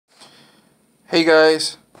Hey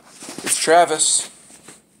guys, it's Travis.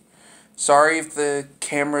 Sorry if the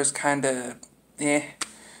camera's kinda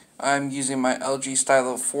I'm using my LG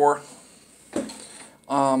Stylo 4.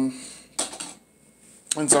 And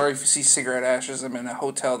sorry if you see cigarette ashes. I'm in a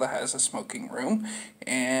hotel that has a smoking room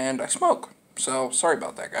and I smoke. So sorry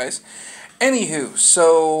about that, guys. Anywho,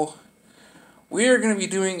 so we are going to be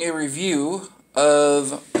doing a review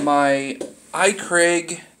of my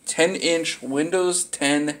icraig 10-inch Windows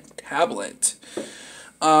 10 tablet.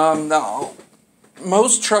 Now,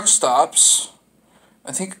 most truck stops,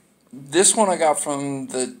 I think this one I got from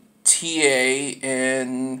the TA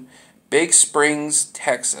in Big Springs,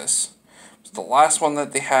 Texas. It was the last one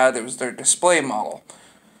that they had. It was their display model.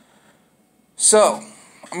 So,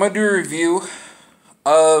 I'm going to do a review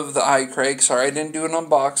of the icraig. Sorry I didn't do an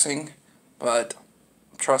unboxing, but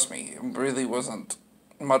trust me, it really wasn't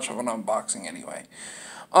much of an unboxing anyway.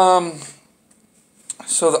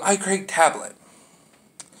 So the icraig tablet.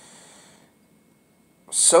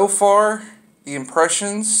 So far, the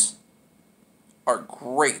impressions are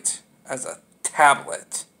great as a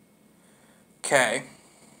tablet. Okay.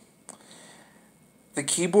 The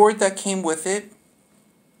keyboard that came with it,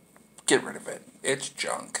 get rid of it. It's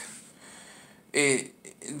junk. The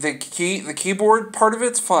keyboard part of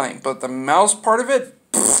it's fine, but the mouse part of it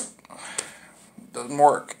doesn't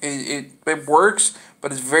work. It works,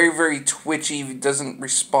 but it's very, very twitchy. It doesn't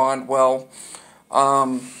respond well.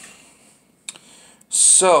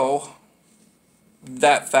 So,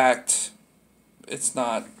 that fact, it's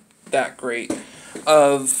not that great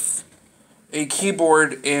of a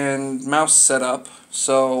keyboard and mouse setup,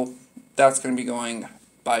 so that's going to be going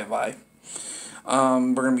bye-bye.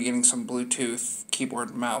 We're going to be getting some Bluetooth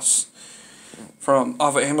keyboard and mouse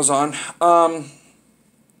off of Amazon.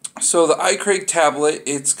 So the icraig tablet,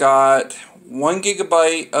 it's got 1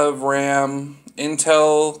 GB of RAM,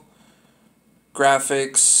 Intel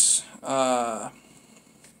graphics,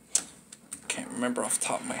 can't remember off the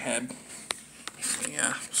top of my head.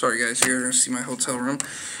 Yeah, sorry guys, you're going to see my hotel room.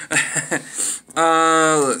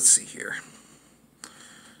 Let's see here.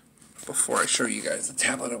 Before I show you guys the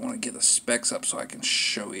tablet, I want to get the specs up so I can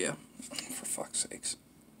show you. For fuck's sakes.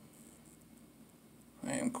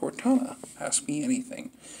 I am Cortana. Ask me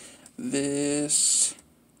anything. This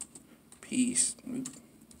PC.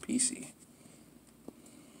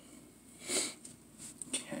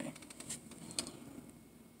 Okay.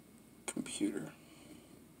 Computer.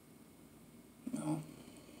 No.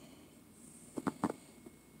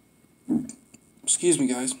 Excuse me,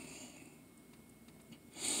 guys.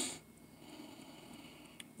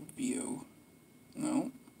 View.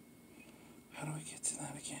 No. How do I get to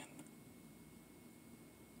that again?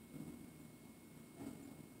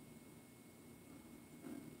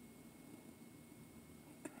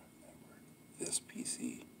 This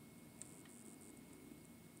PC.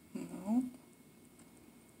 No.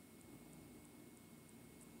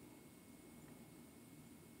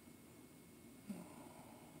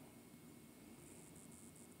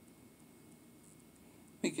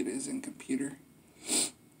 I think it is in computer.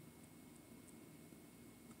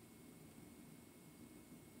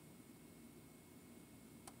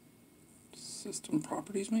 System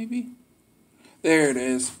properties, maybe? There it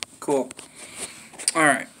is. Cool.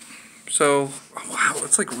 Alright. So, wow,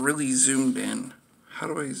 it's like really zoomed in. How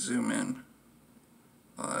do I zoom in?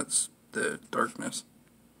 Oh, that's the darkness.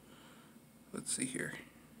 Let's see here.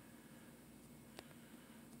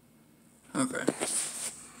 Okay.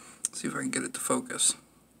 Let's see if I can get it to focus.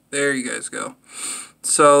 There you guys go.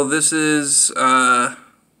 So this is the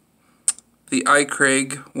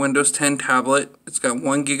icraig Windows 10 tablet. It's got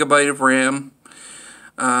 1 GB of RAM.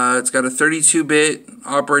 It's got a 32-bit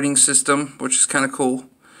operating system, which is kind of cool.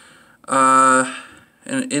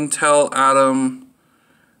 An Intel Atom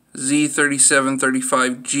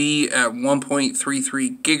Z3735G at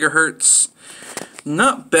 1.33 gigahertz.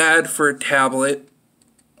 Not bad for a tablet.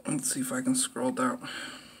 Let's see if I can scroll down.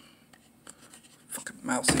 Fucking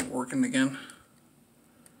mouse ain't working again.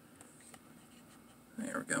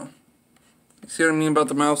 There we go. You see what I mean about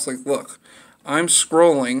the mouse? Like, look, I'm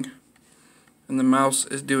scrolling and the mouse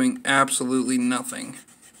is doing absolutely nothing.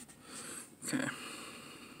 Okay.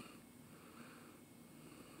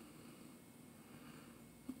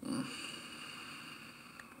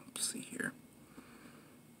 Let's see here.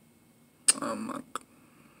 Oh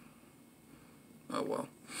well.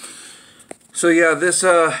 So yeah, this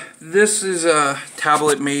is a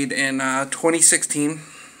tablet made in 2016.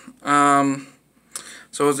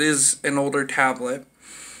 So it is an older tablet.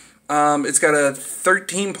 It's got a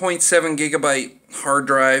 13.7 gigabyte hard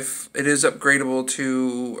drive. It is upgradable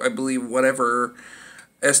to, I believe, whatever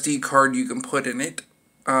SD card you can put in it.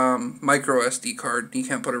 micro SD card. You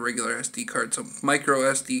can't put a regular SD card, so micro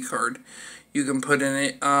SD card you can put in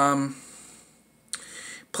it.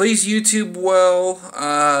 Plays YouTube well.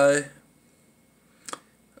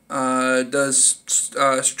 Does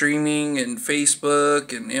streaming and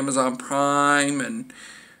Facebook and Amazon Prime, and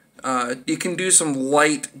you can do some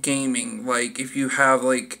light gaming, like if you have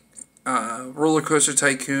like Roller Coaster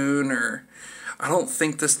Tycoon, or I don't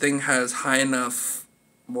think this thing has high enough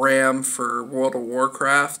RAM for World of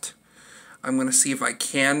Warcraft. I'm going to see if I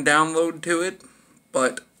can download to it,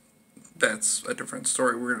 but that's a different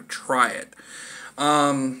story. We're going to try it.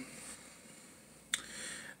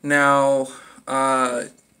 Now,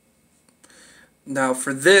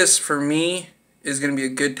 for this, for me, is going to be a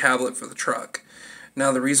good tablet for the truck.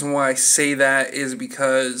 Now, the reason why I say that is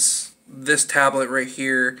because this tablet right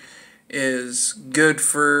here is good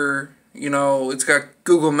for, it's got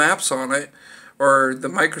Google Maps on it, or the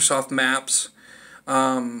Microsoft Maps,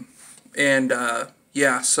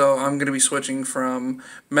 yeah, so I'm going to be switching from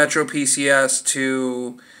Metro PCS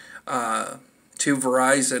to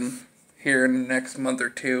Verizon here in the next month or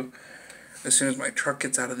two, as soon as my truck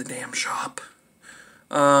gets out of the damn shop.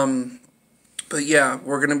 But yeah,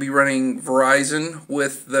 we're going to be running Verizon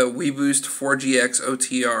with the WeBoost 4GX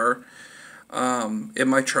OTR in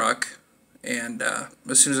my truck, and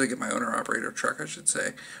as soon as I get my owner-operator truck, I should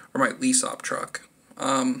say, or my lease-op truck.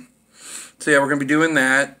 So yeah, we're going to be doing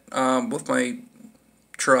that with my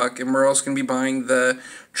truck, and we're also going to be buying the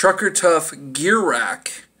Trucker Tough gear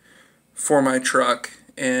rack for my truck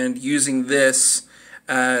and using this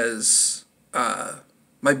as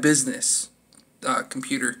my business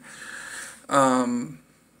computer. And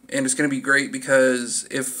it's going to be great because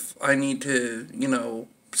if I need to,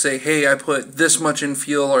 say, hey, I put this much in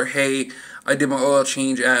fuel, or hey, I did my oil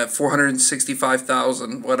change at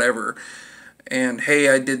 465,000, whatever, and hey,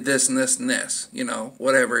 I did this and this and this,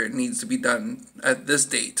 whatever it needs to be done at this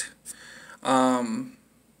date.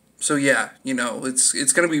 So yeah,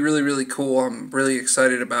 it's going to be really, really cool. I'm really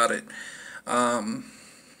excited about it.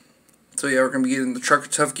 So yeah, we're going to be getting the Trucker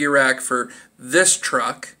Tough gear rack for this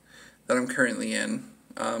truck that I'm currently in,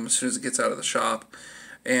 as soon as it gets out of the shop.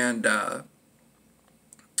 And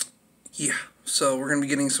yeah, so we're going to be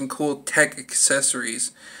getting some cool tech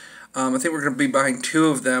accessories. I think we're going to be buying two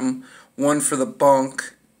of them, one for the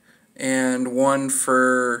bunk and one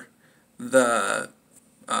for the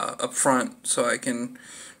up front, so I can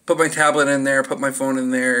put my tablet in there, put my phone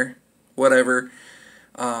in there, whatever.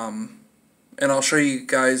 And I'll show you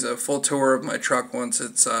guys a full tour of my truck once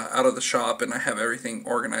it's out of the shop and I have everything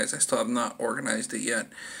organized. I still have not organized it yet.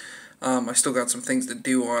 I still got some things to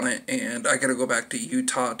do on it, and I gotta go back to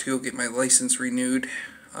Utah to get my license renewed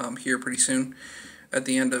here pretty soon at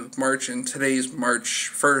the end of March, and today's March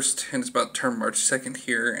 1st, and it's about to turn March 2nd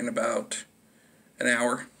here in about an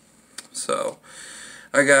hour. So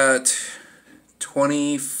I got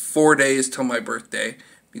 24 days till my birthday.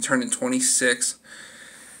 Be turning 26.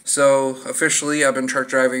 So officially I've been truck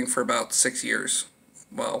driving for about 6 years.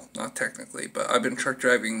 Well, not technically, but I've been truck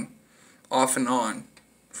driving off and on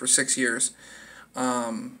for 6 years.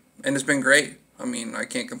 And it's been great. I mean, I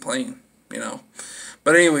can't complain,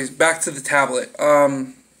 But anyways, back to the tablet.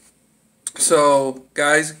 So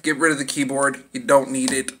guys, get rid of the keyboard. You don't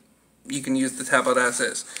need it. You can use the tablet as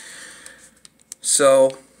is.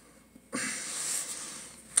 So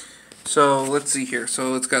let's see here.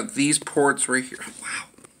 So it's got these ports right here. Wow,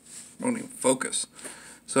 won't even focus.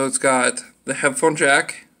 So it's got the headphone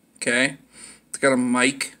jack. Okay, it's got a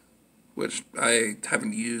mic, which I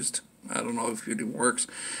haven't used. I don't know if it even works.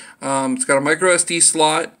 It's got a micro SD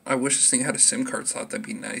slot. I wish this thing had a SIM card slot. That'd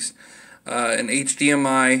be nice. An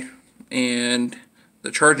HDMI and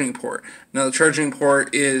the charging port. Now the charging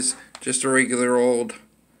port is just a regular old.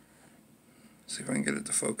 Let's see if I can get it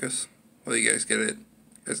to focus. Well, you guys get it.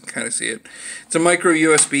 You guys can kind of see it. It's a micro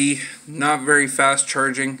USB. Not very fast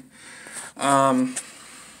charging.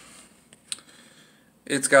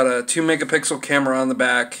 It's got a 2 megapixel camera on the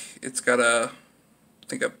back. It's got I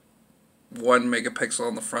think a 1 megapixel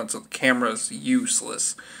on the front, so the camera's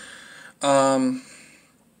useless.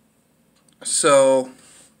 So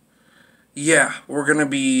yeah, we're gonna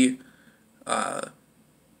be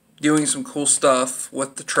doing some cool stuff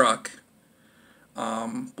with the truck,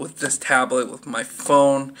 with this tablet, with my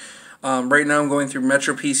phone. Right now I'm going through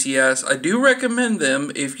Metro PCS. I do recommend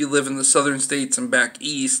them if you live in the southern states and back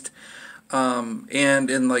east, and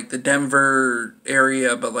in like the Denver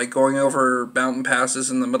area, but like going over mountain passes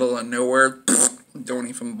in the middle of nowhere, don't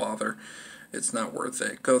even bother. It's not worth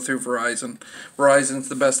it. Go through Verizon. Verizon's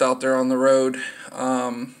the best out there on the road.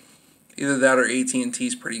 Either that or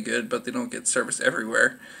AT&T's pretty good, but they don't get service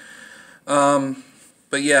everywhere.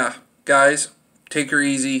 But yeah, guys, take her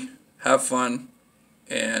easy, have fun,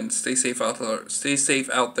 and stay safe out there. Stay safe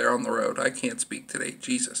out there on the road. I can't speak today,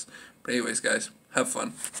 Jesus. But anyways, guys, have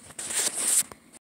fun.